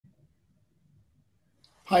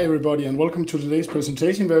Hi everybody and welcome to today's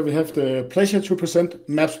presentation where we have the pleasure to present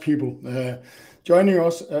MapsPeople. Joining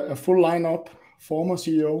us a full lineup, former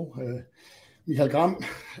CEO Michael Gram,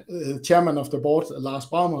 chairman of the board Lars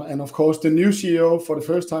Brammer, and of course the new CEO for the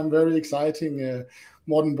first time, very exciting,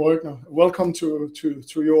 Morten Brøgner. Welcome to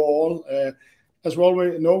you all. As we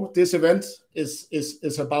already know, this event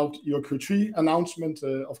is about your Q3 announcement.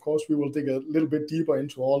 Of course, we will dig a little bit deeper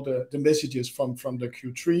into all the messages from the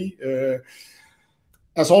Q3.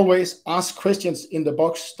 As always, ask questions in the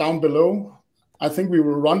box down below. I think we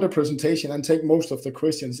will run the presentation and take most of the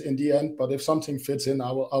questions in the end, but if something fits in,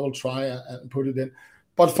 I will try and put it in.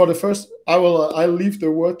 But for the first, I'll leave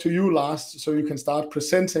the word to you, Lars, so you can start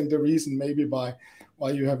presenting the reason maybe why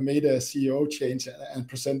you have made a CEO change and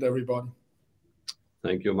present everybody.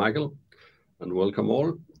 Thank you, Michael, and welcome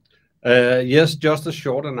all. Yes, just a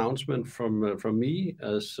short announcement from me.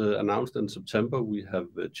 As announced in September, we have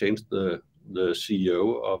changed the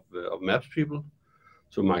CEO of MapsPeople.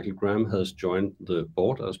 So Michael Gram has joined the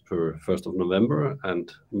board as per 1st of November,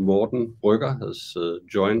 and Morten Brøgner has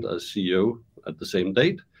joined as CEO at the same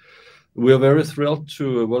date. We are very thrilled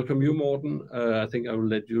to welcome you, Morten. I think I will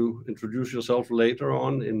let you introduce yourself later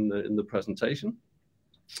on in the presentation.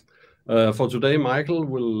 For today, Michael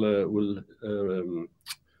will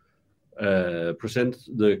present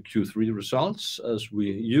the Q3 results as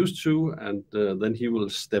we used to, and then he will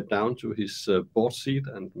step down to his board seat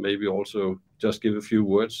and maybe also just give a few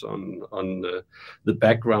words on the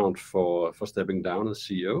background for stepping down as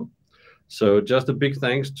CEO. So just a big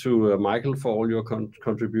thanks to Michael for all your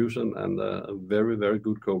contribution and a very, very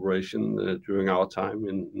good cooperation during our time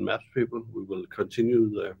in MapsPeople. We will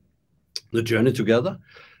continue the journey together.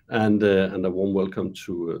 And a warm welcome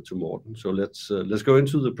to Morten. So let's go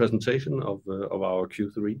into the presentation of our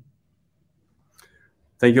Q3.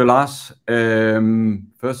 Thank you, Lars.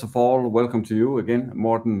 First of all, welcome to you again,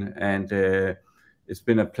 Morten, and it's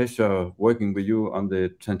been a pleasure working with you on the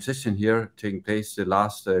transition here taking place the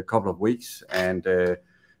last couple of weeks. And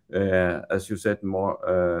as you said,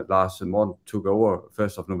 Lars and Morten took over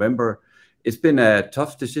 1st of November. It's been a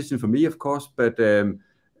tough decision for me, of course, but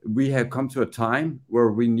we have come to a time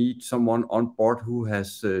where we need someone on board who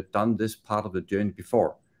has done this part of the journey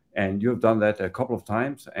before. And you have done that a couple of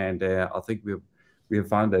times, and I think we have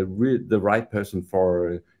found the right person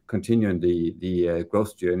for continuing the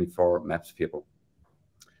growth journey for MapsPeople.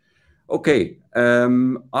 Okay,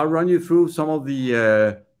 I'll run you through some of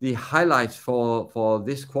the highlights for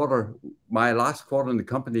this quarter, my last quarter in the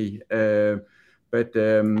company. But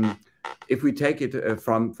if we take it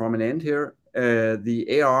from an end here,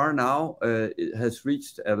 the ARR now has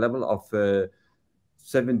reached a level of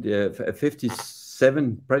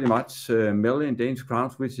 57 pretty much million Danish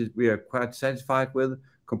crowns, which we are quite satisfied with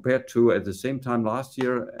compared to at the same time last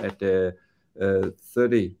year at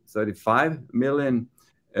 35 million.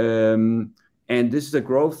 And this is a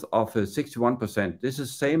growth of 61%. This is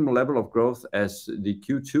the same level of growth as the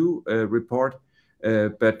Q2 report.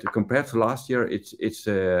 But compared to last year, it's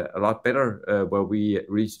a lot better, where we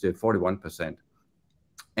reached 41%.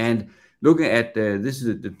 And looking at this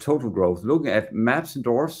is the total growth. Looking at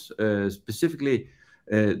MapsIndorse specifically,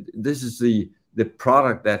 this is the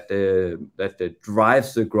product that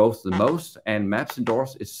drives the growth the most. And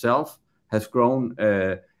MapsIndorse itself has grown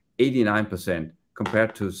 89%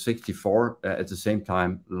 compared to 64 at the same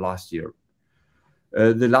time last year.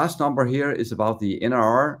 The last number here is about the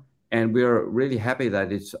NRR. And we're really happy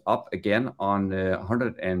that it's up again on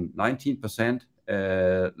 119%.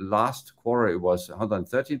 Last quarter it was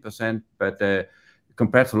 113%, but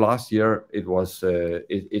compared to last year it was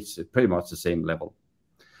it's pretty much the same level.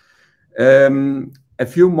 A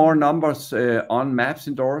few more numbers on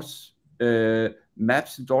MapsIndorse.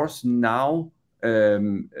 MapsIndorse now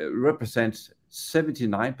represents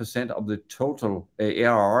 79% of the total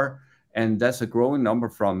ARR. And that's a growing number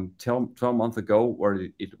from 12 months ago, where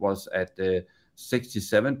it was at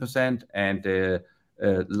 67% and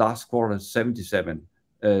last quarter 77%.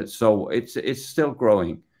 So it's still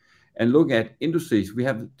growing. And looking at industries, we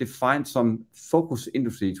have defined some focus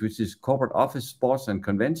industries, which is corporate office, sports, and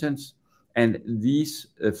conventions. And these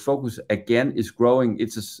focus again is growing.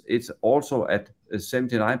 It's also at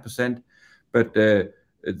 79%, but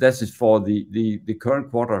this is for the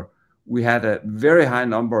current quarter. We had a very high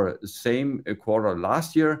number same quarter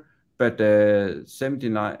last year, but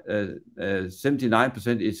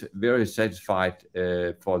 79% is very satisfied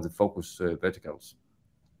for the focus verticals.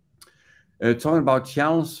 Talking about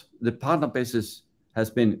channels, the partner basis has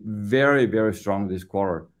been very, very strong this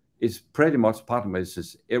quarter. It's pretty much partner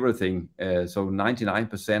basis everything, so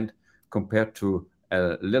 99% compared to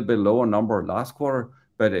a little bit lower number last quarter,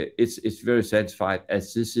 but it's very satisfied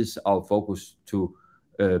as this is our focus to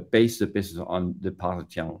base the business on the partner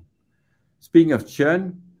channel. Speaking of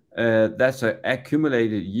churn, that's an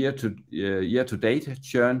accumulated year to date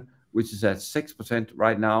churn, which is at 6%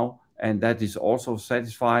 right now, and that is also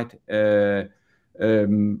satisfied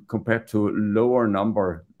compared to lower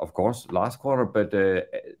number, of course, last quarter, but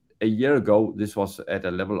a year ago this was at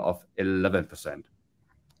a level of 11%.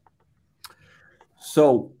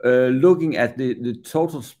 So looking at the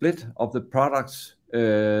total split of the products,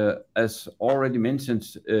 as already mentioned,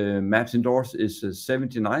 MapsIndoors is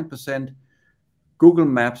 79%. Google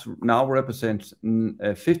Maps now represents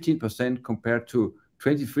 15% compared to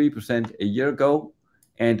 23% a year ago,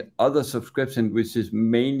 and other subscription, which is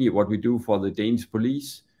mainly what we do for the Danish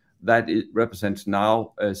police, that it represents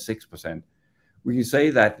now 6%. We can say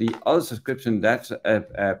that the other subscription, that's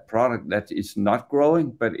a product that is not growing,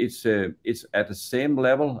 but it's at the same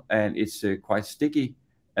level and it's quite sticky.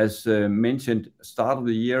 As mentioned, start of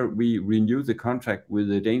the year, we renewed the contract with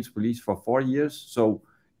the Danish police for 4 years. So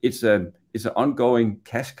it's an ongoing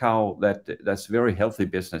cash cow that's very healthy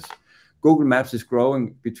business. Google Maps is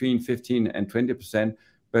growing between 15 and 20%,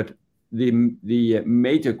 but the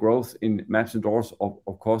major growth in MapsIndoors,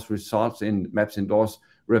 of course, results in MapsIndoors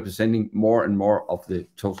representing more and more of the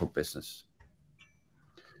total business.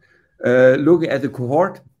 Looking at the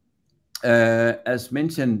cohort, as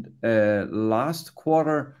mentioned last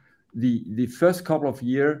quarter, the first couple of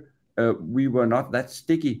years, we were not that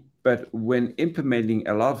sticky, but when implementing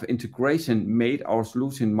a lot of integration made our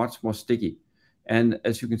solution much more sticky. And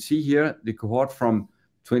as you can see here, the cohort from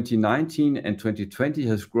 2019 and 2020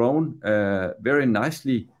 has grown very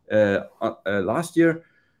nicely last year.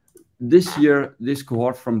 This year, this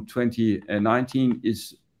cohort from 2019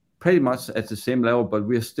 is pretty much at the same level, but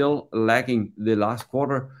we are still lagging the last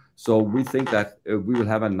quarter. So we think that we will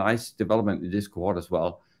have a nice development in this cohort as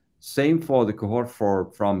well. Same for the cohort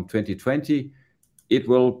from 2020. It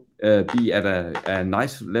will be at a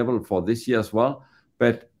nice level for this year as well.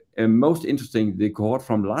 But most interesting, the cohort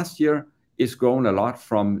from last year is grown a lot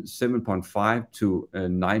from 7.5 to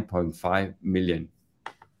 9.5 million.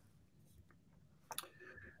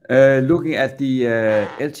 Looking at the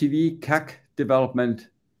LTV CAC development,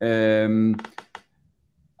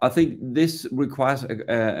 I think this requires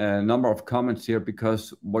a number of comments here,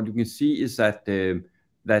 because what you can see is that the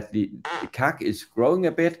CAC is growing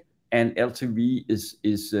a bit and LTV is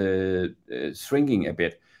shrinking a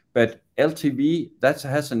bit. But LTV, that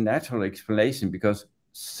has a natural explanation, because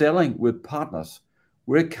selling with partners,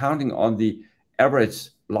 we're counting on the average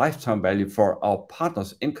lifetime value for our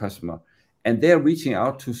partners in customer, and they're reaching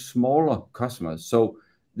out to smaller customers. So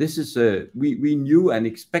this is we knew and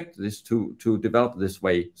expect this to develop this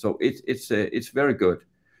way. So it's very good.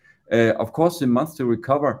 Of course, the month to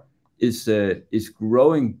recover is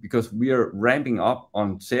growing because we are ramping up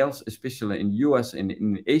on sales, especially in US and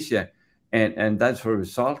in Asia, and that's a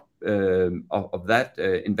result of that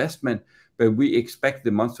investment. But we expect the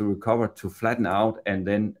month to recover to flatten out and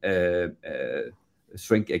then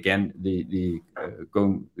shrink again the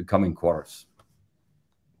coming quarters.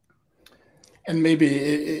 And maybe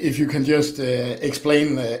if you can just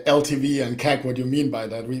explain LTV and CAC, what you mean by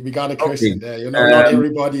that. We got a question there. You know, not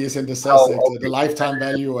everybody is in the sales sector. The lifetime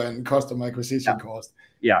value and customer acquisition cost.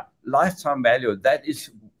 Yeah, lifetime value, that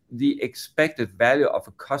is the expected value of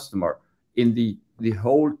a customer in the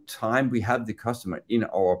whole time we have the customer in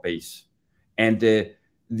our base. And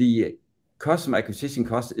the customer acquisition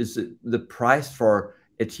cost is the price for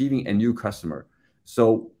achieving a new customer.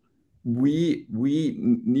 So we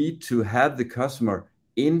need to have the customer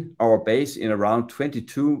in our base in around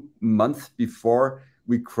 22 months before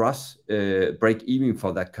we cross break even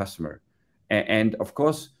for that customer. And of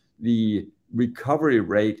course, the recovery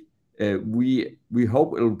rate, we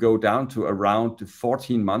hope it'll go down to around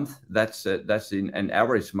 14 months. That's in an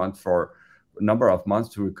average month for a number of months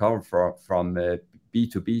to recover from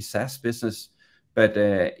B2B SaaS business. But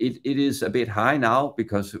it is a bit high now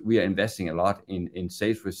because we are investing a lot in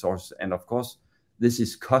sales resources. And of course, this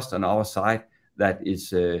is cost on our side that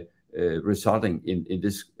is resulting in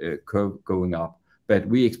this curve going up. But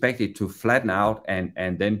we expect it to flatten out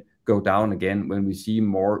and then go down again when we see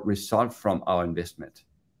more result from our investment.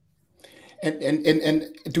 And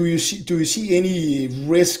do you see any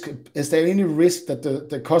risk? Is there any risk that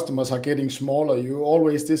the customers are getting smaller? You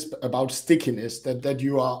always this about stickiness, that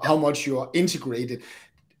you are how much you are integrated.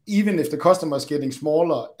 even if the customer is getting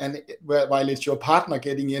smaller and while it's your partner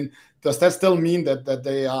getting in, does that still mean that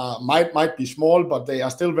they are might be small, but they are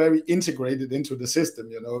still very integrated into the system,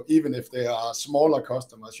 even if they are smaller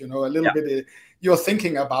customers, a little bit, you're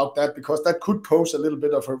thinking about that, because that could pose a little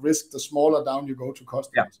bit of a risk the smaller down you go to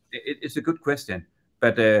customers. Yeah, it's a good question,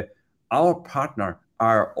 but our partner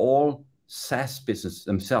are all SaaS business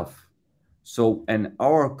themselves. So, and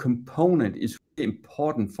our component is really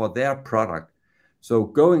important for their product. So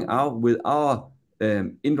going out with our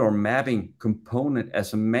indoor mapping component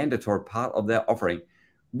as a mandatory part of their offering,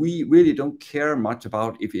 we really don't care much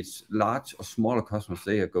about if it's large or smaller customers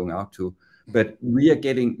they are going out to, but we are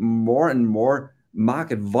getting more and more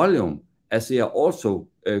market volume as they are also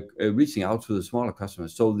reaching out to the smaller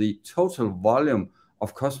customers. So the total volume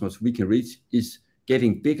of customers we can reach is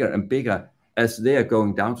getting bigger and bigger as they are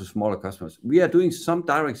going down to smaller customers. We are doing some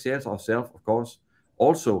direct sales ourselves, of course,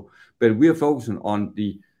 also, but we are focusing on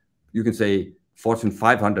the, you can say, Fortune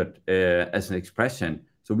 500 as an expression.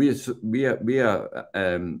 So we are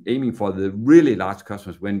aiming for the really large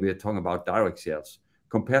customers when we are talking about direct sales.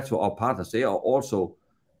 Compared to our partners, they are also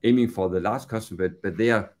aiming for the large customer, but they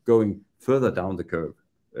are going further down the curve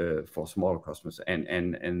for smaller customers,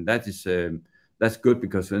 and that is that's good,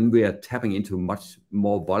 because then we are tapping into much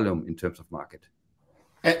more volume in terms of market.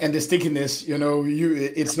 And the stickiness,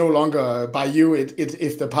 it's no longer by you.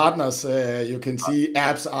 If the partners, you can see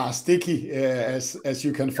apps are sticky, as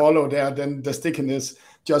you can follow there, then the stickiness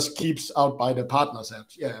just keeps out by the partners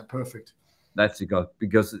apps. Yeah, perfect. That's good,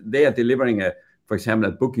 because they are delivering for example,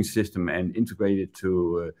 a booking system and integrated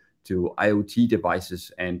to IoT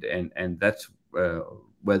devices, and that's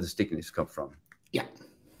where the stickiness comes from. Yeah.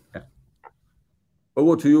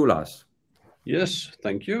 Over to you, Lars. Yes,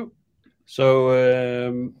 thank you.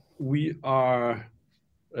 So we are,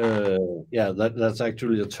 that's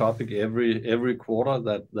actually a topic every quarter,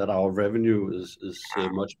 that our revenue is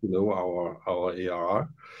much below our ARR.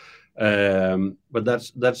 But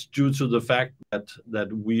that's due to the fact that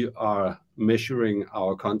we are measuring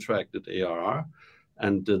our contracted ARR,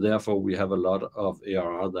 and therefore we have a lot of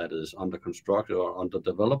ARR that is under construction or under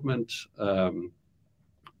development.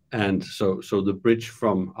 And so the bridge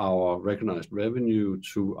from our recognized revenue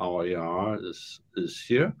to our ARR is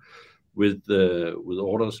here, with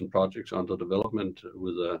orders and projects under development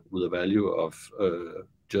with a value of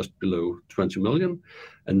just below 20 million,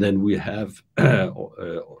 and then we have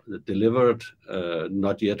delivered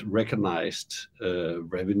not yet recognized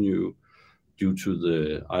revenue due to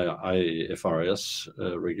the IFRS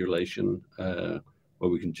regulation, where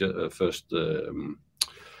we can first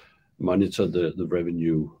monitor the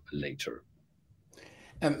revenue later.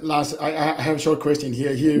 And Lars, I have a short question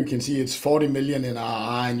here. Here you can see it's 40 million in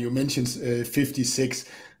ARR, and you mentioned 56.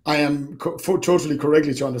 I am totally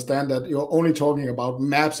correctly to understand that you're only talking about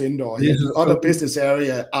Maps Indoor. Yes. Other business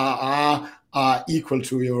area are equal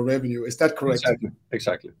to your revenue. Is that correct?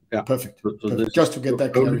 Exactly. Yeah. Perfect. So Perfect. Just to get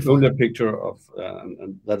that clarified. Only a picture of,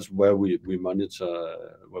 and that's where we monitor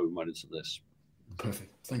this.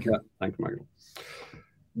 Perfect. Thank you. Yeah. Thank you, Michael.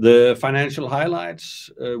 The financial highlights,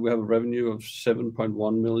 we have a revenue of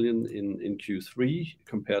 7.1 million in Q3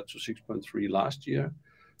 compared to 6.3 last year.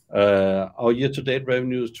 Our year-to-date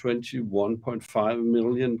revenue is 21.5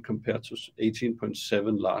 million compared to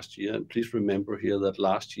 18.7 last year. And please remember here that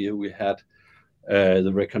last year we had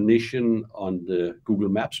the recognition on the Google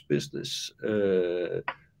Maps business,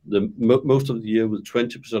 most of the year with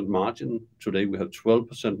 20% margin. Today we have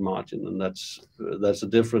 12% margin, and that's a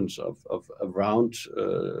difference of around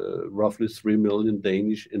roughly 3 million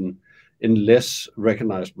in less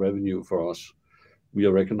recognized revenue for us. We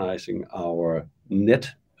are recognizing our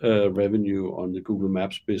net revenue on the Google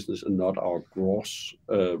Maps business and not our gross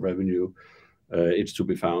revenue. It's to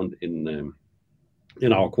be found in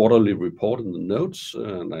our quarterly report in the notes,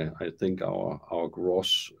 and I think our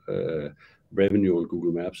gross revenue on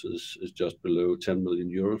Google Maps is just below 10 million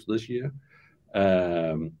euros this year,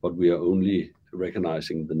 but we are only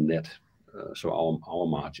recognizing the net, so our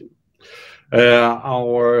margin.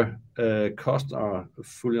 Our costs are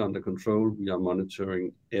fully under control. We are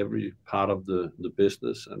monitoring every part of the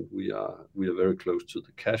business, and we are very close to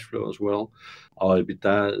the cash flow as well. Our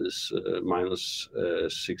EBITDA is minus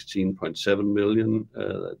 16.7 million.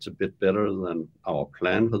 That's a bit better than our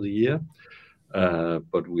plan for the year,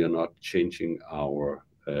 but we are not changing our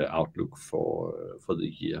outlook for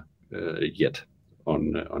the year yet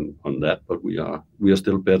on that. But we are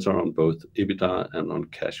still better on both EBITDA and on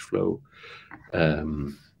cash flow at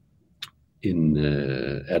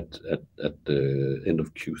the end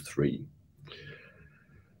of Q3.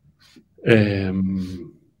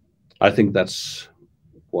 I think that's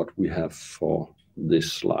what we have for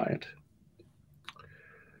this slide.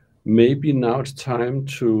 Maybe now it's time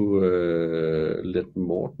to let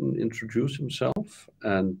Morten introduce himself,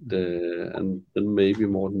 and then maybe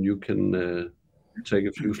Morten, you can take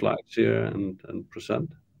a few slides here and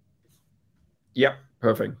present. Yeah,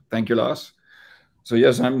 perfect. Thank you, Lars. So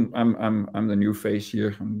yes, I'm the new face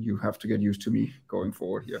here, and you have to get used to me going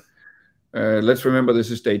forward here. Let's remember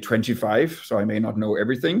this is day 25, so I may not know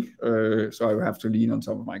everything, so I will have to lean on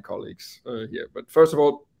some of my colleagues here. But first of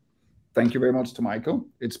all, thank you very much to Michael.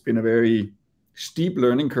 It's been a very steep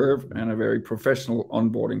learning curve and a very professional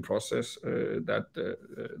onboarding process that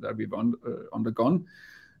we've undergone,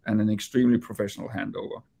 and an extremely professional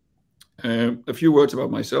handover. A few words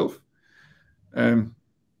about myself.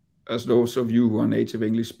 As those of you who are native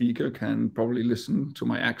English speaker can probably listen to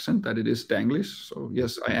my accent that it is Danglish. So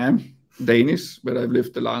yes, I am Danish, but I've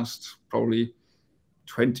lived the last probably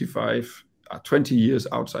 20 years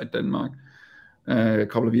outside Denmark. A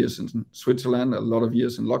couple of years in Switzerland, a lot of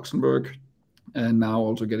years in Luxembourg, and now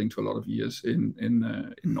also getting to a lot of years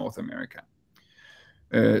in North America.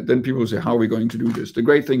 Then people say, how are we going to do this? The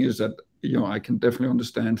great thing is that I can definitely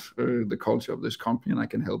understand the culture of this company, and I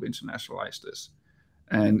can help internationalize this.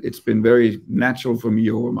 And it's been very natural for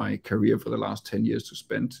me over my career for the last 10 years to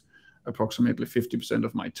spend approximately 50%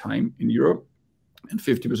 of my time in Europe and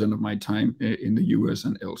 50% of my time in the US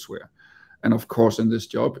and elsewhere. And of course, in this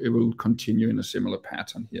job, it will continue in a similar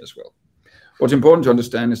pattern here as well. What's important to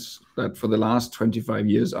understand is that for the last 25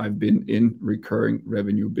 years, I've been in recurring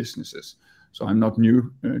revenue businesses. So I'm not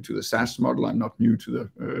new to the SaaS model. I'm not new to the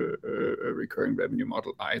recurring revenue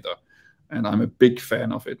model either. And I'm a big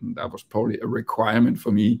fan of it. And that was probably a requirement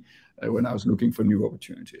for me when I was looking for new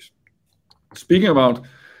opportunities. Speaking about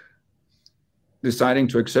deciding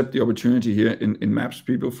to accept the opportunity here in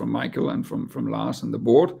MapsPeople from Michael and from Lars and the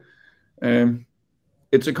board,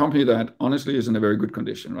 it's a company that honestly is in a very good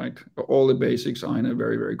condition, right? All the basics are in a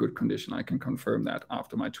very, very good condition. I can confirm that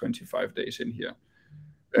after my 25 days in here.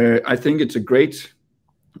 I think it's a great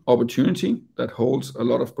opportunity that holds a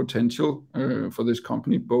lot of potential for this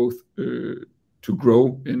company, both to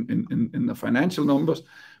grow in the financial numbers,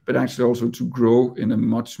 but actually also to grow in a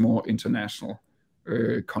much more international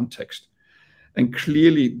context. And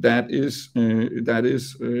clearly that is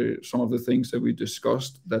some of the things that we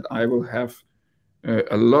discussed, that I will have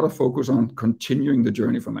a lot of focus on continuing the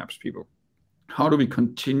journey for MapsPeople. How do we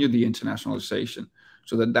continue the internationalization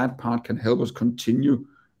so that part can help us continue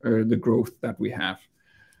the growth that we have?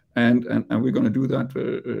 And we're going to do that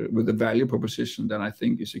with a value proposition that I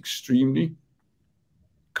think is extremely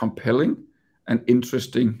compelling and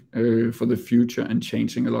interesting for the future, and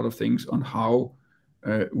changing a lot of things on how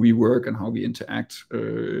we work and how we interact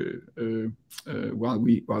while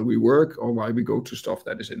we work, or while we go to stuff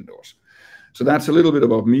that is indoors. So that's a little bit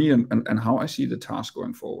about me and how I see the task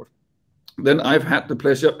going forward. Then I've had the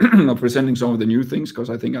pleasure of presenting some of the new things, because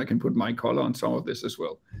I think I can put my color on some of this as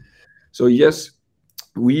well. So yes,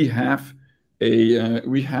 we have a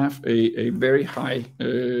very high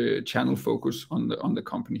channel focus on the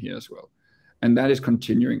company here as well, and that is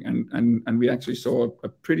continuing. And we actually saw a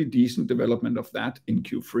pretty decent development of that in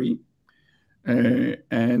Q3.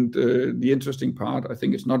 And the interesting part, I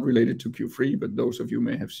think it's not related to Q3, but those of you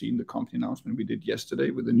may have seen the company announcement we did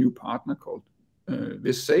yesterday with a new partner called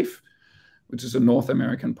This, which is a North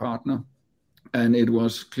American partner. And it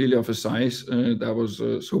was clearly of a size that was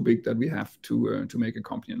so big that we have to make a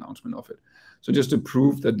company announcement of it. So just to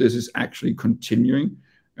prove that this is actually continuing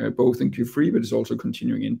both in Q3, but it's also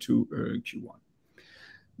continuing into Q1.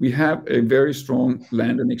 We have a very strong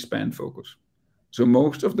land and expand focus. So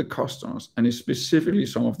most of the customers, and specifically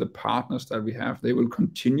some of the partners that we have, they will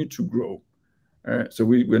continue to grow. So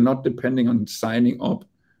we're not depending on signing up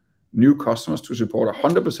new customers to support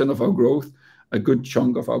 100% of our growth. A good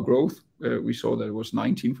chunk of our growth, we saw that it was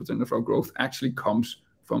 19% of our growth, actually comes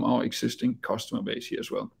from our existing customer base here as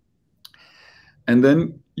well. And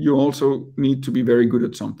then you also need to be very good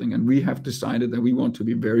at something. And we have decided that we want to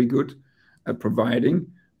be very good at providing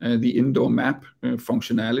the indoor map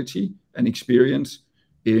functionality and experience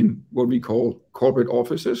in what we call corporate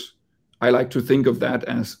offices. I like to think of that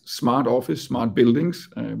as smart office, smart buildings,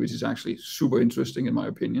 which is actually super interesting in my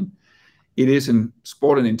opinion. It is in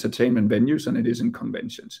sport and entertainment venues, and it is in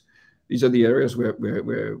conventions. These are the areas where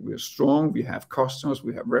we're strong. We have customers,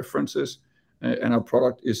 we have references, and our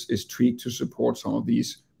product is tweaked to support some of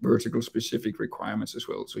these vertical specific requirements as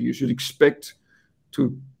well. So you should expect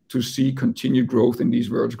to see continued growth in these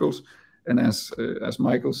verticals. And as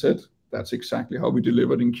Michael said, that's exactly how we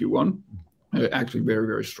delivered in Q1, actually very,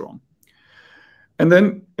 very strong. And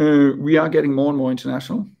then we are getting more and more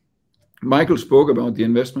international. Michael spoke about the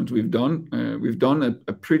investment we've done. We've done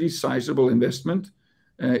a pretty sizable investment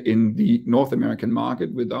in the North American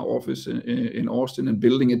market with our office in Austin and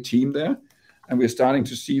building a team there. And we're starting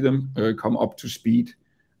to see them come up to speed.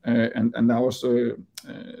 And that was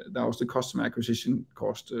the customer acquisition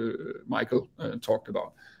cost Michael talked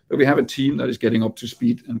about. But we have a team that is getting up to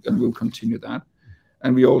speed and will continue that.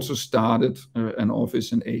 And we also started an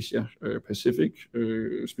office in Asia Pacific,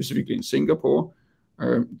 specifically in Singapore,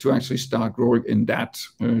 to actually start growing in that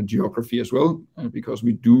geography as well, because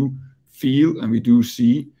we do feel and we do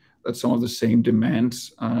see that some of the same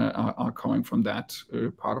demands are coming from that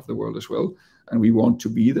part of the world as well. And we want to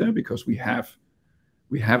be there because we have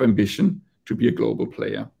ambition to be a global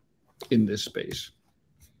player in this space.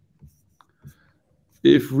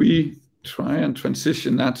 If we try and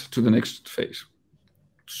transition that to the next phase,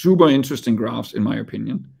 super interesting graphs in my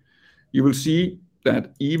opinion. You will see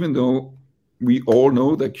that even though we all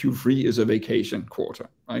know that Q3 is a vacation quarter,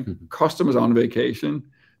 right? Mm-hmm. Customers are on vacation,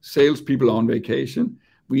 salespeople are on vacation.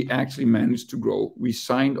 We actually managed to grow. We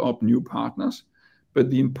signed up new partners, but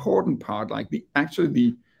the important part, like the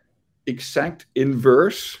exact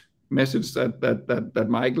inverse message that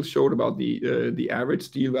Michael showed about the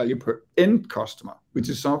average deal value per end customer, which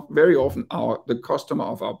is very often the customer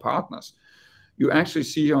of our partners. You actually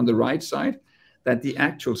see on the right side that the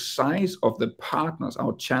actual size of the partners,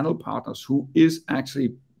 our channel partners, who is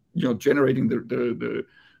actually generating the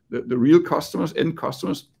real customers, end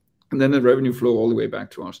customers, and then the revenue flow all the way back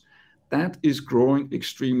to us. That is growing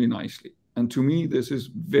extremely nicely. And to me, this is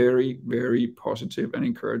very, very positive and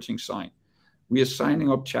encouraging sign. We are signing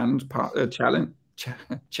up channel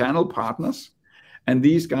partners, and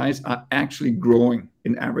these guys are actually growing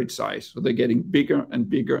in average size. So they're getting bigger and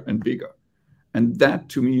bigger and bigger. And that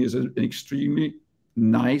to me is an extremely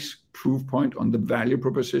nice proof point on the value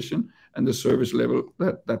proposition and the service level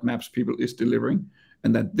that MapsPeople is delivering,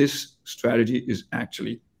 and that this strategy is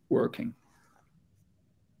actually working.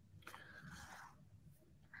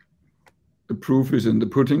 The proof is in the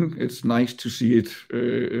pudding. It's nice to see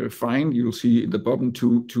it fine. You'll see in the bottom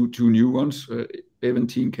two new ones.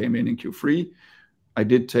 Eventeen came in Q3. I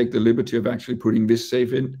did take the liberty of actually putting this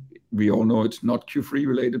safe in. We all know it's not Q3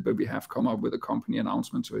 related, but we have come up with a company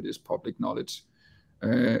announcement, so it is public knowledge.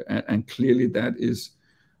 And clearly that is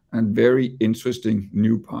a very interesting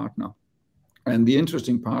new partner. And the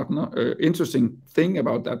interesting thing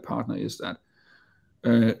about that partner is that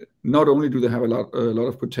not only do they have a lot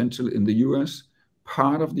of potential in the US,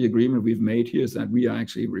 part of the agreement we've made here is that we are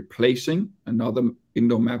actually replacing another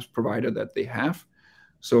Indo-Maps provider that they have.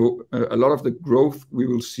 So a lot of the growth we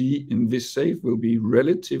will see in VisSafe will be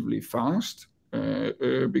relatively fast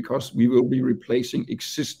because we will be replacing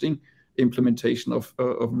existing implementation of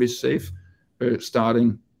VisSafe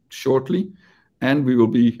starting shortly. And we will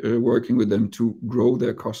be working with them to grow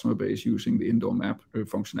their customer base using the indoor map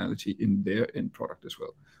functionality in their end product as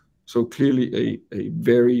well. So clearly a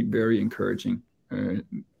very, very encouraging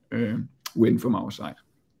win from our side.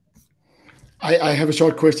 I have a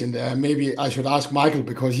short question there. Maybe I should ask Michael,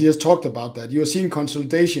 because he has talked about that. You're seeing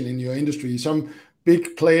consolidation in your industry. Some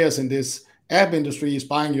big players in this app industry is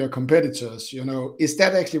buying your competitors. Is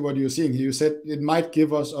that actually what you're seeing? You said it might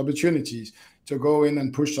give us opportunities to go in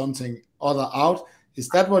and push something other out. Is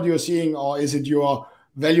that what you're seeing, or is it your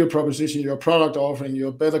value proposition, your product offering,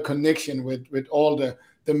 your better connection with all the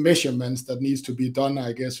measurements that needs to be done?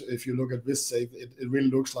 I guess if you look at VisSafe, it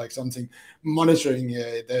really looks like something monitoring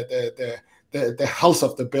the health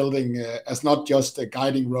of the building as not just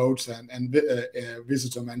guiding roads and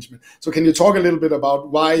visitor management. So can you talk a little bit about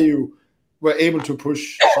why you were able to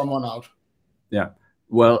push someone out? Yeah,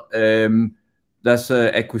 well, that's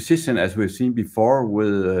an acquisition, as we've seen before,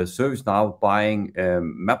 with ServiceNow buying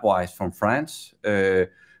Mapwise from France,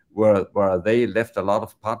 where they left a lot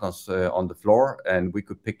of partners on the floor, and we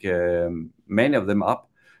could pick many of them up.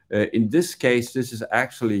 In this case, this is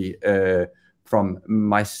actually from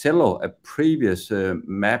Mycello, a previous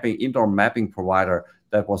indoor mapping provider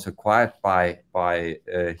that was acquired by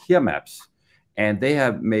Here Maps, and they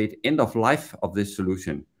have made end of life of this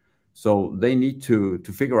solution. So they need to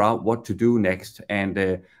figure out what to do next, and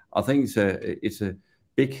I think it's a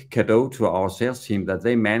big cadeau to our sales team that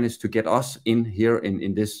they managed to get us in here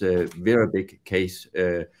in this very big case.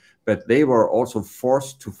 But they were also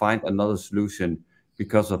forced to find another solution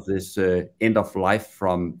because of this end of life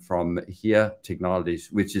from Here Technologies,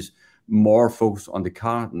 which is more focused on the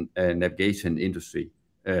car navigation industry.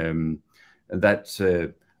 And that's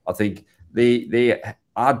I think they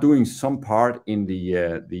are doing some part in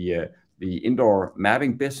the indoor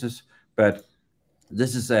mapping business, but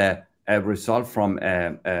this is a result from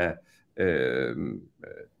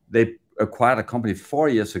they acquired a company 4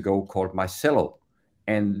 years ago called Mycello,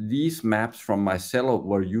 and these maps from Mycello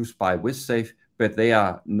were used by WithSafe, but they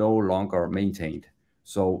are no longer maintained.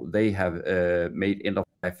 So they have made end of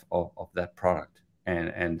life of that product,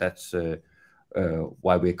 and that's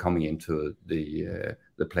why we're coming into the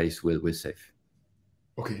place with WithSafe.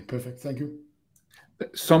 Okay, perfect. Thank you.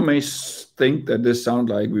 Some may think that this sounds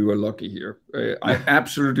like we were lucky here. I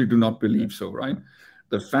absolutely do not believe so, right?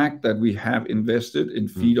 The fact that we have invested in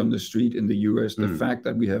feet on the street in the US, the fact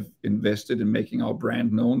that we have invested in making our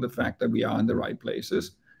brand known, the fact that we are in the right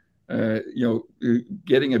places,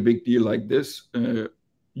 getting a big deal like this,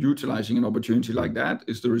 utilizing an opportunity like that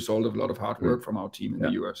is the result of a lot of hard work from our team in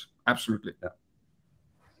the US. Absolutely. Yeah.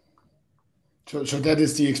 So that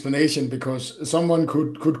is the explanation, because someone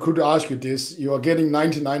could ask you this. You are getting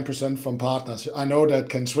 99% from partners. I know that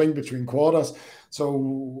can swing between quarters.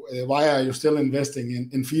 So why are you still investing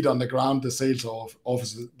in feet on the ground, the sales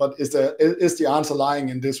offices? But is the answer lying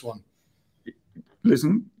in this one?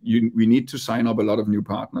 Listen, we need to sign up a lot of new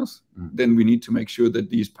partners. Then we need to make sure that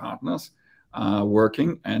these partners are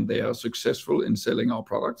working and they are successful in selling our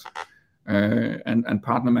products. And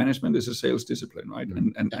partner management is a sales discipline, right?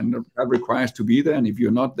 And that requires to be there. And if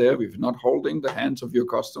you're not there, if you're not holding the hands of your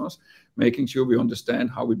customers, making sure we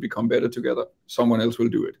understand how we become better together, someone else will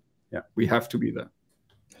do it. Yeah, we have to be there.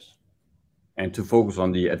 And to focus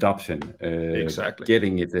on the adoption, exactly,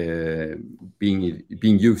 getting it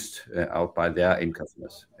being used out by their end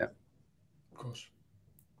customers. Yeah, of course.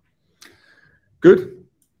 Good.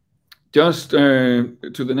 Just to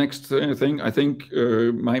the next thing, I think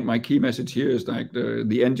my key message here is like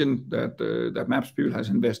the engine that MapsPeople has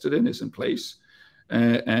invested in is in place,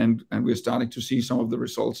 and we're starting to see some of the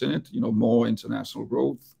results in it. More international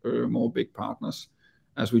growth, more big partners,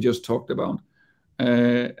 as we just talked about,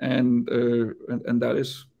 and that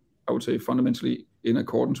is, I would say, fundamentally in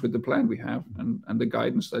accordance with the plan we have, and the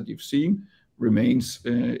guidance that you've seen remains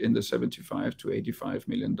in the 75 to 85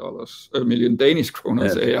 million Danish kroner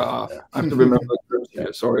ARR. I have to remember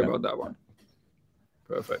the sorry about that one.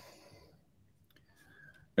 Perfect.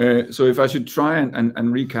 So if I should try and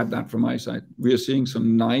recap that from my side, we are seeing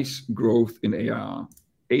some nice growth in ARR.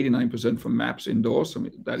 89% from Maps indoors. I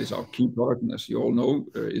mean, that is our key product, and as you all know,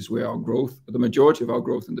 is where our growth, the majority of our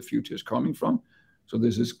growth in the future is coming from. So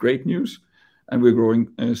this is great news. And we're growing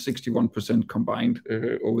 61% combined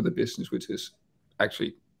over the business, which is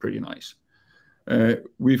actually pretty nice.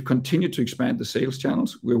 We've continued to expand the sales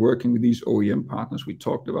channels. We're working with these OEM partners we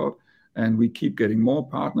talked about, and we keep getting more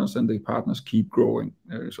partners, and the partners keep growing.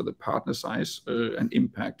 So the partner size and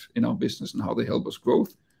impact in our business and how they help us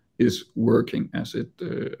growth is working as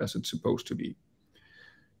it's supposed to be.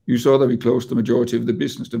 You saw that we closed the majority of the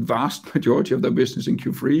business, the vast majority of the business in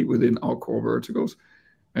Q3 within our core verticals.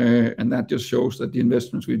 And that just shows that the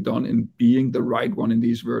investments we've done in being the right one in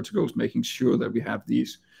these verticals, making sure that we have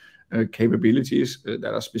these capabilities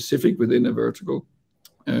that are specific within a vertical,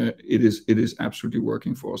 it is absolutely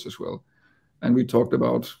working for us as well. And we talked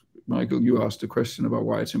about, Michael, you asked a question about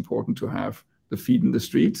why it's important to have the feet in the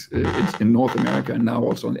street. It's in North America and now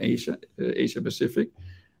also in Asia Pacific.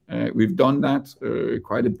 We've done that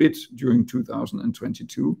quite a bit during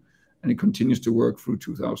 2022, and it continues to work through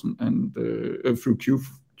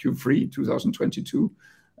Q3 2022,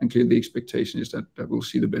 and clearly the expectation is that we'll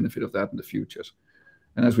see the benefit of that in the future.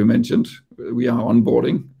 And as we mentioned, we are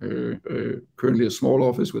onboarding currently a small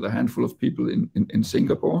office with a handful of people in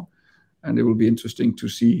Singapore, and it will be interesting to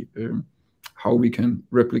see how we can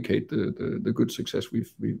replicate the good success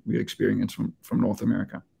we experienced from North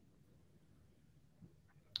America.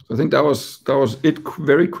 So I think that was it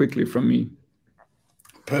very quickly from me.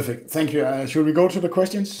 Perfect. Thank you. Should we go to the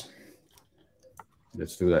questions?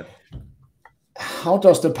 Let's do that. How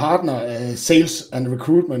does the partner sales and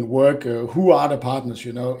recruitment work? Who are the partners?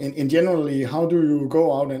 In generally, how do you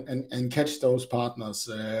go out and catch those partners?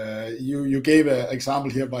 You gave an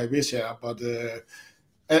example here by Hvis, but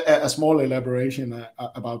a small elaboration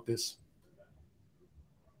about this.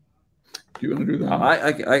 Do you want to do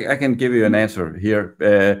that? I can give you an answer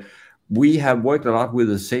here. We have worked a lot with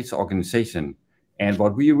the sales organization, and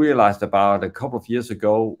what we realized about a couple of years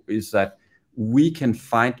ago is that we can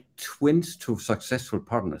find twins to successful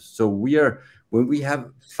partners. So when we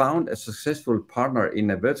have found a successful partner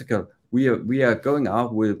in a vertical, we are going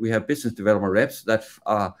out we have business development reps that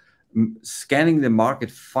are scanning the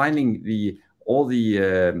market, finding all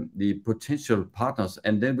the potential partners,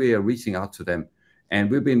 and then we are reaching out to them.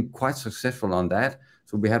 And we've been quite successful on that.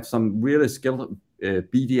 So we have some really skilled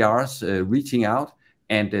BDRs reaching out,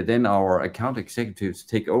 and then our account executives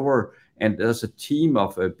take over. And there's a team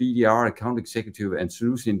of BDR, account executive, and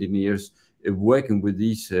solution engineers working with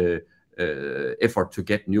these effort to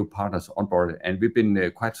get new partners on board, and we've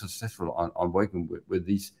been quite successful on working with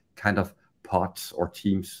these kind of pods or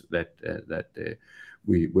teams that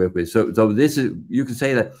we work with. So this is, you can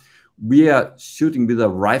say that we are shooting with a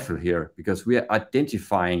rifle here, because we are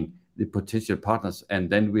identifying the potential partners and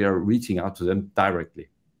then we are reaching out to them directly.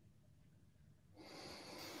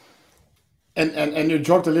 And you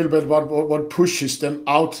talked a little bit about what pushes them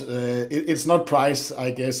out. It's not price,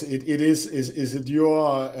 I guess. It is it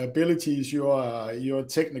your abilities, your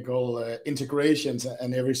technical integrations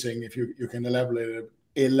and everything? If you can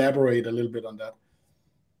elaborate a little bit on that.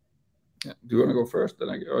 Yeah. Do you want to go first? Then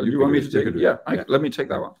or you want me to take it? Yeah, let me take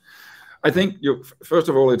that one. I think first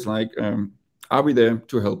of all, it's like, are we there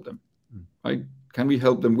to help them? Right? Can we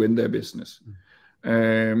help them win their business?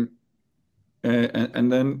 And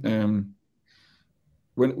then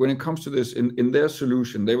when it comes to this, in their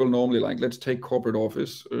solution, they will normally, like, let's take corporate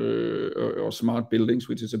office or smart buildings,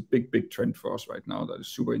 which is a big trend for us right now. That is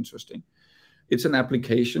super interesting. It's an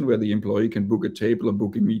application where the employee can book a table or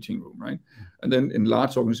book a meeting room, right? And then in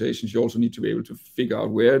large organizations, you also need to be able to figure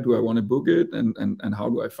out where do I want to book it and how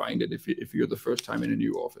do I find it if you're the first time in a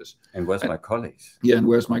new office. And where's my colleagues? Yeah, and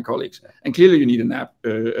where's my colleagues? Yeah. And clearly you need an app,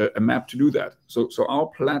 a map to do that. So our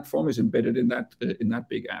platform is embedded in that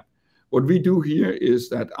big app. What we do here is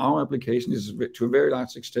that our application is, to a very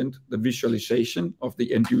large extent, the visualization of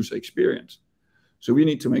the end user experience. So we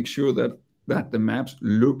need to make sure that the maps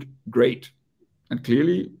look great. And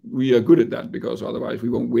clearly we are good at that, because otherwise we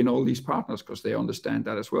won't win all these partners, because they understand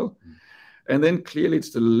that as well. And then clearly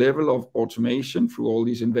it's the level of automation through all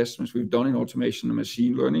these investments we've done in automation and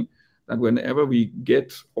machine learning, that whenever we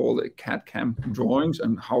get all the CAD/CAM drawings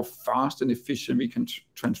and how fast and efficient we can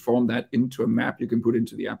transform that into a map you can put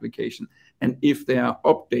into the application. And if there are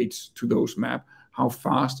updates to those maps, how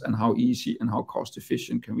fast and how easy and how cost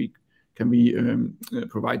efficient can we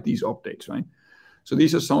provide these updates, right? So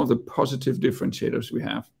these are some of the positive differentiators we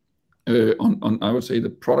have on I would say,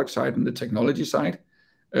 the product side and the technology side.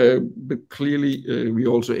 But clearly, we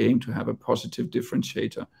also aim to have a positive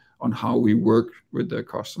differentiator on how we work with the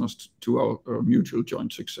customers to our mutual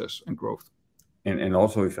joint success and growth. And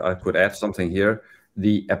also, if I could add something here,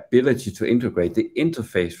 the ability to integrate the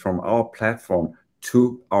interface from our platform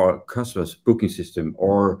to our customers' booking system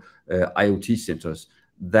or IoT centers,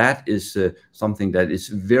 that is something that is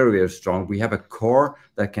very, very strong. We have a core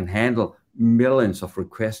that can handle millions of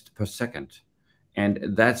requests per second.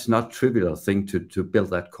 And that's not a trivial thing to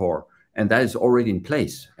build that core. And that is already in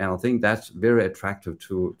place. And I think that's very attractive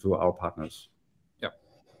to our partners. Yeah.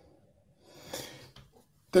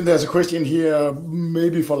 Then there's a question here,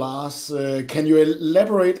 maybe for Lars. Can you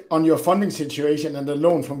elaborate on your funding situation and the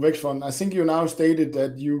loan from Vækstfonden? I think you now stated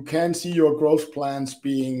that you can see your growth plans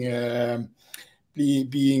being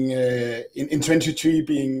in 23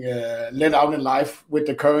 being let out in life with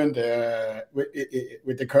the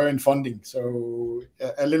current funding. So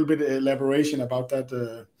a little bit of elaboration about that.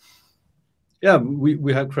 Yeah,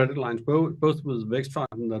 we have credit lines both with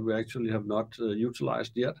Vækstfonden that we actually have not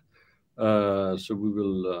utilized yet. So we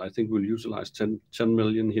will, I think we'll utilize 10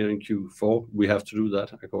 million here in Q4. We have to do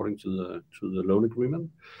that according to the loan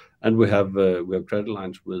agreement, and we have credit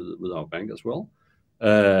lines with our bank as well.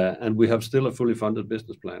 And we have still a fully funded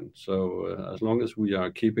business plan. So as long as we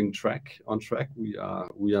are keeping on track, we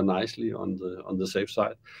are nicely on the safe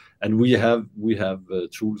side, and we have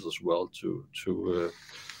tools as well to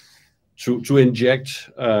inject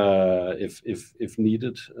if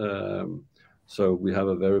needed. So we have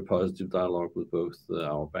a very positive dialogue with both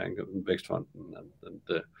our bank and Vækstfonden, and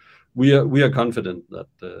we are confident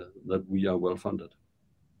that we are well funded.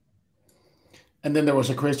 And then there was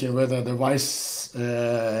a question whether the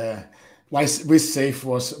Hvis safe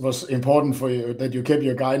was important for you, that you kept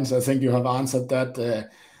your guidance. I think you have answered that.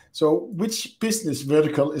 So which business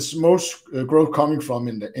vertical is most growth coming from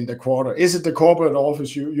in the quarter? Is it the corporate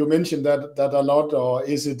office? You mentioned that a lot, or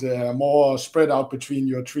is it more spread out between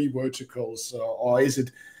your three verticals, or is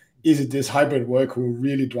it this hybrid work who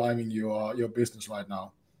really driving your business right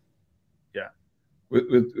now? Yeah.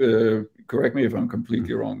 Correct me if I'm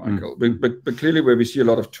completely wrong, Michael, but clearly where we see a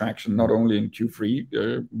lot of traction, not only in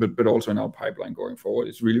Q3, but also in our pipeline going forward,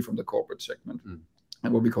 is really from the corporate segment and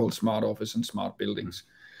what we call smart office and smart buildings.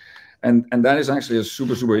 And that is actually a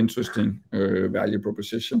super interesting value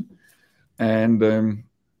proposition. And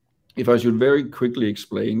if I should very quickly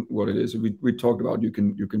explain what it is, we talked about you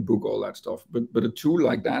can book all that stuff, but a tool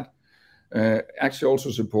like that actually also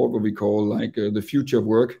support what we call like the future of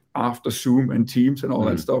work after Zoom and Teams and all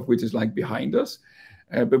that stuff, which is like behind us.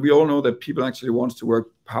 But we all know that people actually want to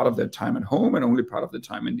work part of their time at home and only part of the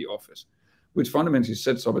time in the office, which fundamentally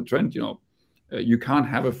sets up a trend. You can't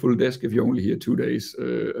have a full desk if you're only here 2 days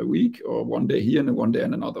a week, or 1 day here and 1 day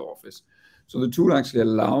in another office. So the tool actually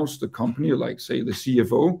allows the company, like say the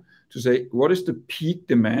CFO, to say, what is the peak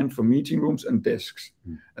demand for meeting rooms and desks?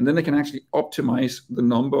 And then they can actually optimize the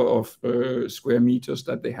number of square meters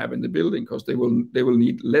that they have in the building, because they will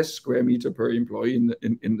need less square meter per employee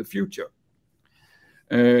in the future.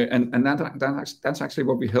 And that's actually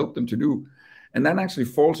what we help them to do. And that actually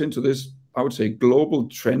falls into this, I would say, global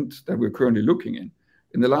trend that we're currently looking in.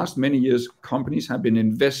 In the last many years, companies have been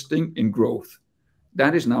investing in growth.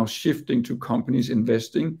 That is now shifting to companies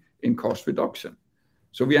investing in cost reduction.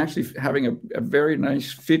 So we're actually having a very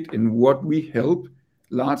nice fit in what we help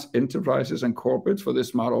large enterprises and corporates for the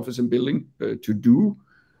smart office and building to do.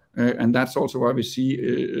 And that's also why we see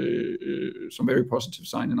some very positive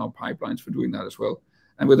sign in our pipelines for doing that as well.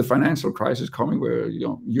 And with the financial crisis coming, where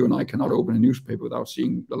you and I cannot open a newspaper without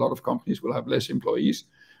seeing a lot of companies will have less employees,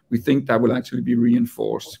 we think that will actually be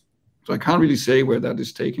reinforced. So I can't really say where that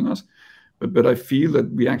is taking us, but I feel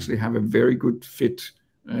that we actually have a very good fit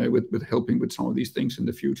with helping with some of these things in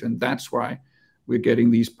the future. And that's why we're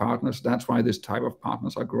getting these partners. That's why this type of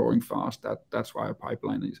partners are growing fast. That's why our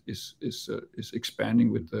pipeline is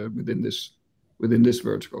expanding within this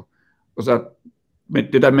vertical.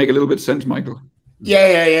 Did that make a little bit sense, Michael?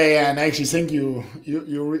 Yeah. And I actually think you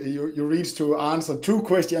reached to answer 2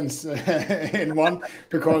 questions in one,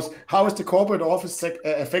 because how is the corporate office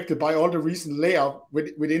affected by all the recent layout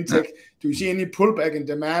within tech? Do you see any pullback in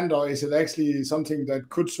demand, or is it actually something that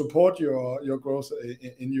could support your growth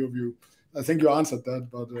in your view? I think you answered that,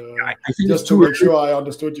 but just to make sure I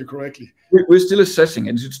understood you correctly. We're still assessing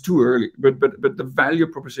it. It's too early, but the value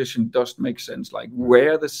proposition does make sense. Like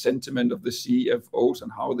where the sentiment of the CFOs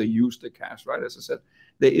and how they use the cash, right? As I said,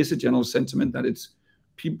 there is a general sentiment that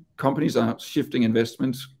companies are shifting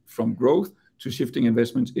investments from growth to shifting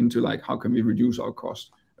investments into like, how can we reduce our costs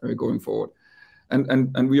going forward?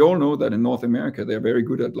 And we all know that in North America, they're very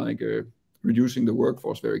good at like reducing the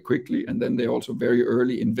workforce very quickly. And then they also very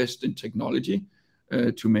early invest in technology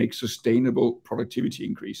to make sustainable productivity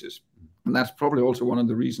increases. And that's probably also one of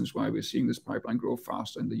the reasons why we're seeing this pipeline grow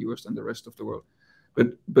faster in the US than the rest of the world.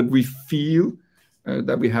 But we feel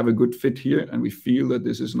that we have a good fit here, and we feel that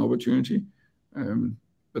this is an opportunity.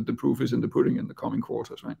 But the proof is in the pudding in the coming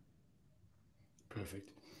quarters, right? Perfect.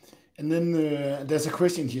 And then there's a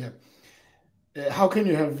question here. How can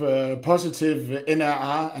you have positive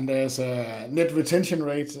NRR and there's a net retention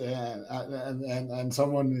rate? And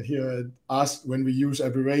someone here asked, when we use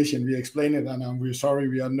abbreviation, we explain it, and we're sorry,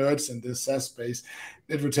 we are nerds in this SaaS space.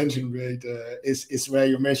 Net retention rate is where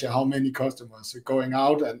you measure how many customers are going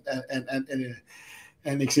out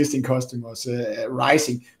and existing customers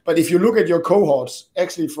rising. But if you look at your cohorts,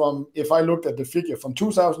 actually if I looked at the figure from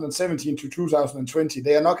 2017 to 2020,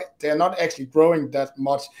 they are not actually growing that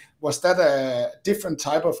much. Was that a different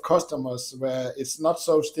type of customers where it's not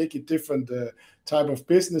so sticky, different type of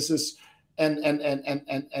businesses? And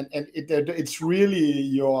it's really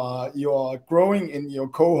you're growing in your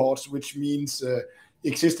cohorts, which means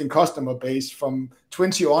existing customer base from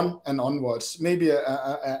 20 on and onwards. Maybe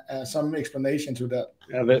some explanation to that.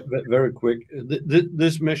 Yeah, very quick.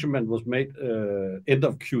 This measurement was made end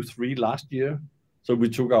of Q3 last year. So we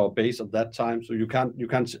took our base at that time. So you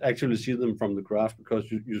can't actually see them from the graph, because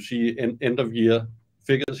you see end of year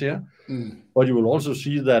figures here. But you will also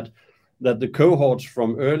see that the cohorts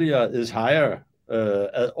from earlier is higher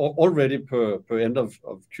already per end of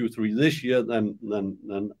Q3 this year than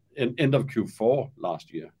end of Q4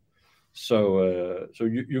 last year. So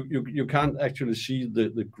you can't actually see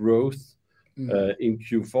the growth in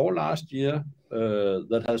Q4 last year.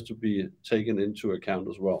 That has to be taken into account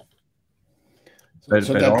as well.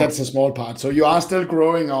 So that's a small part. So you are still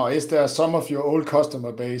growing, or is there some of your old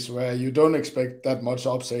customer base where you don't expect that much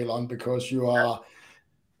upsale on because you are?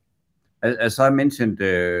 As I mentioned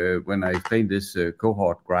when I explained this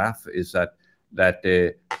cohort graph, is that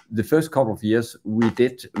the first couple of years we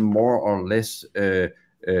did more or less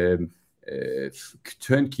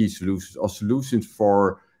turnkey solutions, or solutions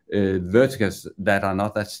for verticals that are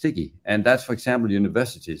not that sticky. And that's, for example,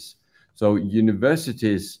 universities. So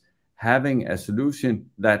universities having a solution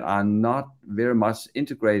that are not very much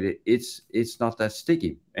integrated, it's not that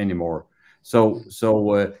sticky anymore. So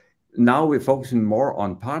now we're focusing more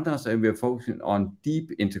on partners, and we're focusing on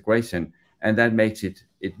deep integration, and that makes it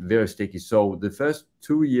very sticky. So the first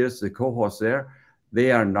 2 years, the cohorts there,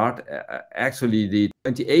 they are not actually, the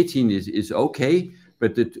 2018 is okay,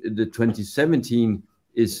 but the 2017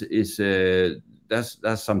 is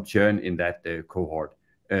that's some churn in that cohort,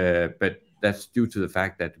 but that's due to the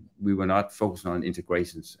fact that we were not focusing on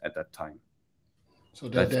integrations at that time. So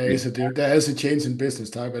there is a change in business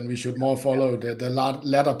type, and we should more follow the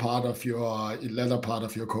latter part of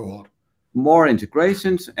your cohort. More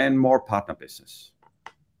integrations and more partner business.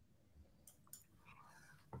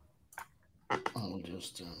 I'll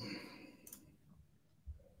just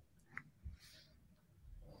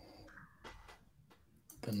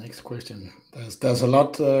the next question. There's a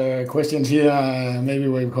lot questions here. Maybe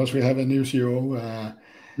because we have a new CEO.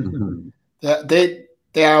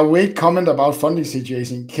 There are weak comment about funding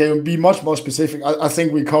situation. Can you be much more specific? I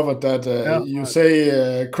think we covered that. You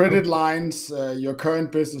say credit lines. Your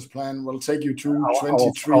current business plan will take you to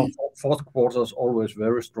 23. Our fourth quarter is always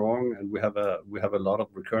very strong, and we have a lot of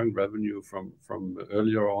recurring revenue from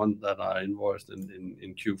earlier on that are invoiced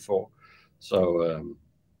in Q4. So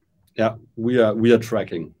yeah, we are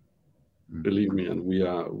tracking. Believe me, and we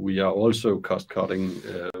are also cost cutting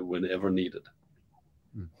whenever needed.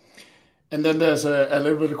 And then there's a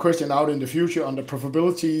little bit of question out in the future on the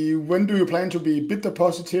profitability. When do you plan to be EBITDA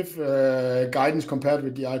positive? Guidance compared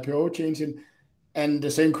with the IPO changing, and the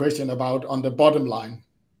same question about on the bottom line.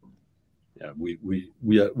 Yeah,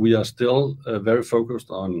 we are still very focused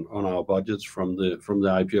on our budgets from the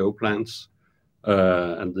IPO plans,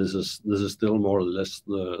 and this is still more or less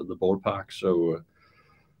the ballpark. So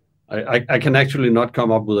I can actually not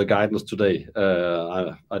come up with a guidance today.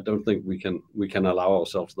 I don't think we can allow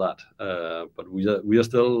ourselves that. But we are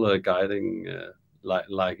still guiding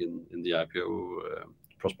like in the IPO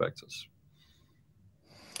prospectus.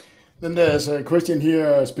 Then there's a question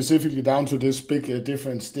here specifically down to this big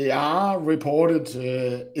difference. The ARR reported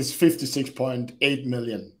is 56.8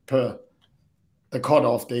 million per the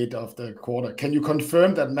cutoff date of the quarter. Can you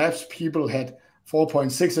confirm that MapsPeople had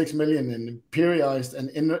 4.66 million in periodized and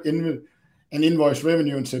invoice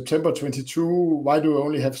revenue in September 22? Why do we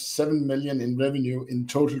only have 7 million in revenue in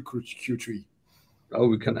total Q3? Oh,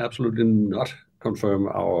 we can absolutely not confirm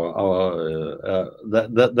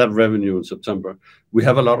that revenue in September. We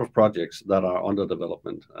have a lot of projects that are under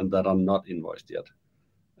development and that are not invoiced yet,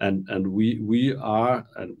 and we are,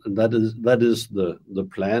 and that is the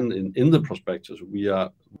plan in the prospectus. We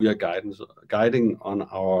are guiding on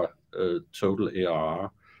our total ARR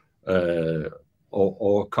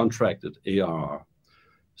or contracted ARR.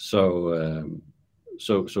 So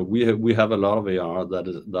we have a lot of ARR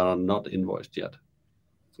that are not invoiced yet,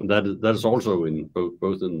 and that is also in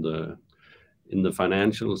both in the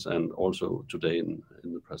financials and also today in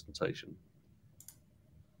the presentation.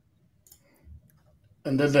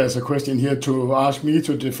 And then there's a question here to ask me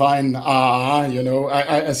to define ARR. You know,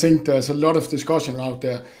 I think there's a lot of discussion out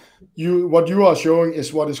there. What you are showing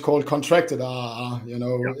is what is called contracted ARR. You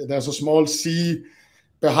know, there's a small c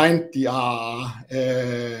behind the ARR,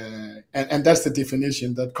 and that's the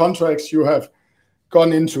definition that contracts you have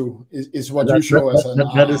gone into is what you show as an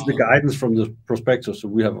ARR. That is the guidance from the prospectus. So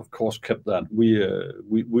we have of course kept that. We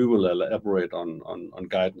will elaborate on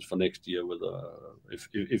guidance for next year with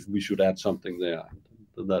if we should add something there.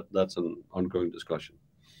 That's an ongoing discussion.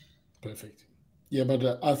 Perfect. Yeah,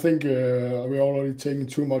 but I think we're already taking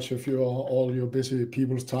too much of all your busy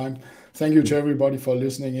people's time. Thank you to everybody for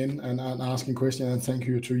listening in and asking questions, and thank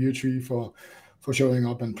you to you three for showing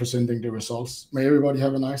up and presenting the results. May everybody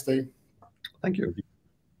have a nice day. Thank you.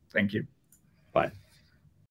 Thank you. Bye.